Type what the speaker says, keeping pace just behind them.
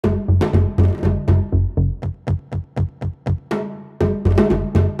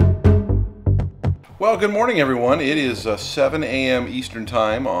Well, good morning, everyone. It is 7 a.m. Eastern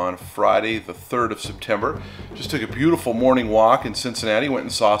Time on Friday, the 3rd of September. Just took a beautiful morning walk in Cincinnati. Went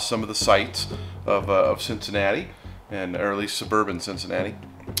and saw some of the sights of Cincinnati, or at least suburban Cincinnati.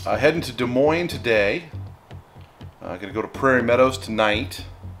 Heading to Des Moines today. Going to go to Prairie Meadows tonight.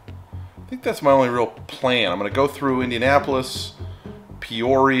 I think that's my only real plan. I'm going to go through Indianapolis,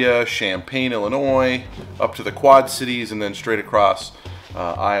 Peoria, Champaign, Illinois, up to the Quad Cities, and then straight across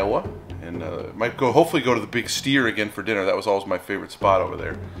Iowa. And might hopefully go to the Big Steer again for dinner. That was always my favorite spot over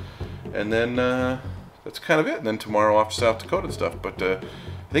there. And then that's kind of it. And then tomorrow off to South Dakota and stuff. But I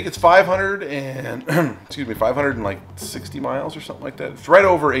think it's 500 and excuse me, 560 miles or something like that. It's right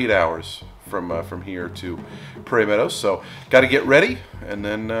over 8 hours from here to Prairie Meadows. So got to get ready, and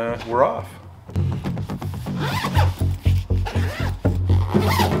then we're off.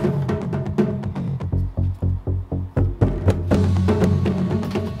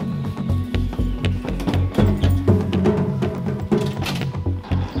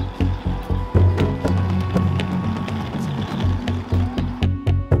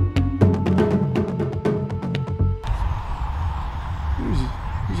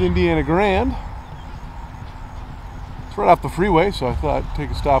 Indiana Grand. It's right off the freeway, so I thought I'd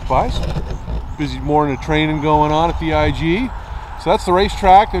take a stop by. Busy morning of training going on at the IG. So that's the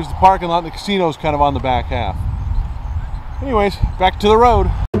racetrack. There's the parking lot, and the casino's kind of on the back half. Anyways, back to the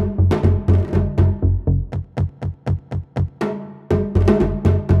road.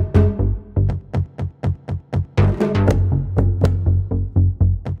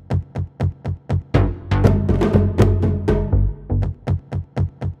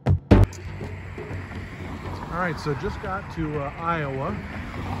 Alright, so just got to Iowa,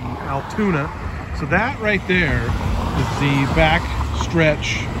 Altoona. So that right there is the back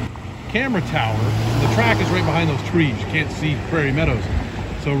stretch camera tower. The track is right behind those trees. You can't see Prairie Meadows.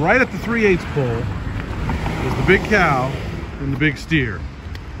 So right at the 3/8 pole is the Big Cow and the Big Steer.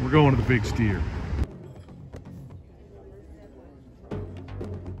 We're going to the Big Steer.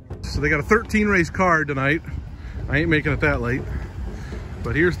 So they got a 13 race card tonight. I ain't making it that late.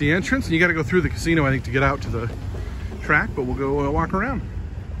 But here's the entrance, and you got to go through the casino, I think, to get out to the track, but we'll go walk around.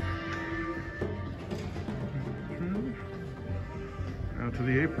 Out to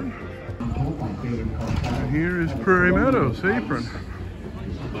the apron. And here is Prairie Meadows apron.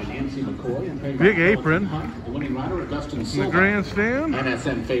 Big apron. The grandstand.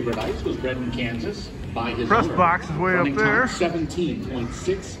 NSN Favorite Ice was bred in Kansas by his press box is way up there.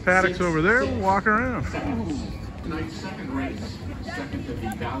 17.6. Paddock's over there. We'll walk around. Tonight's second race. Second to the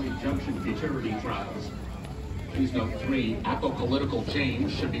Valley Junction Futurity Trials. Please note 3 apocalyptical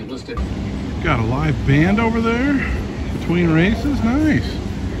change should be listed. Got a live band over there between races. Nice.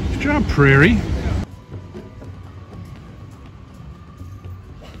 Good job, Prairie.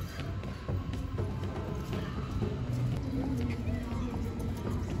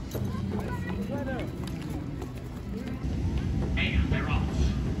 And they're off.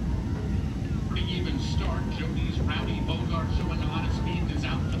 Pretty even start. Jody's Rowdy Bogart showing a lot of speed is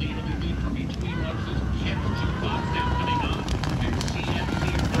out for the early lead from between horses. Chef's Jukebox now coming on. And CFC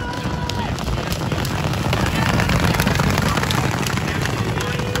runs on the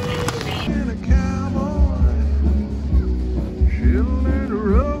And a cowboy, she'll learn to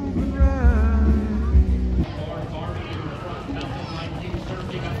rope and ride. Barney in the front. Nothing like you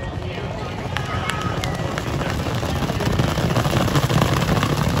surfing up on the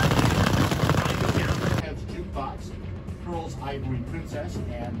Jukebox, Pearl's Ivory Princess,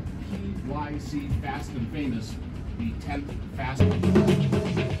 and PYC Fast and Famous, the 10th Fast.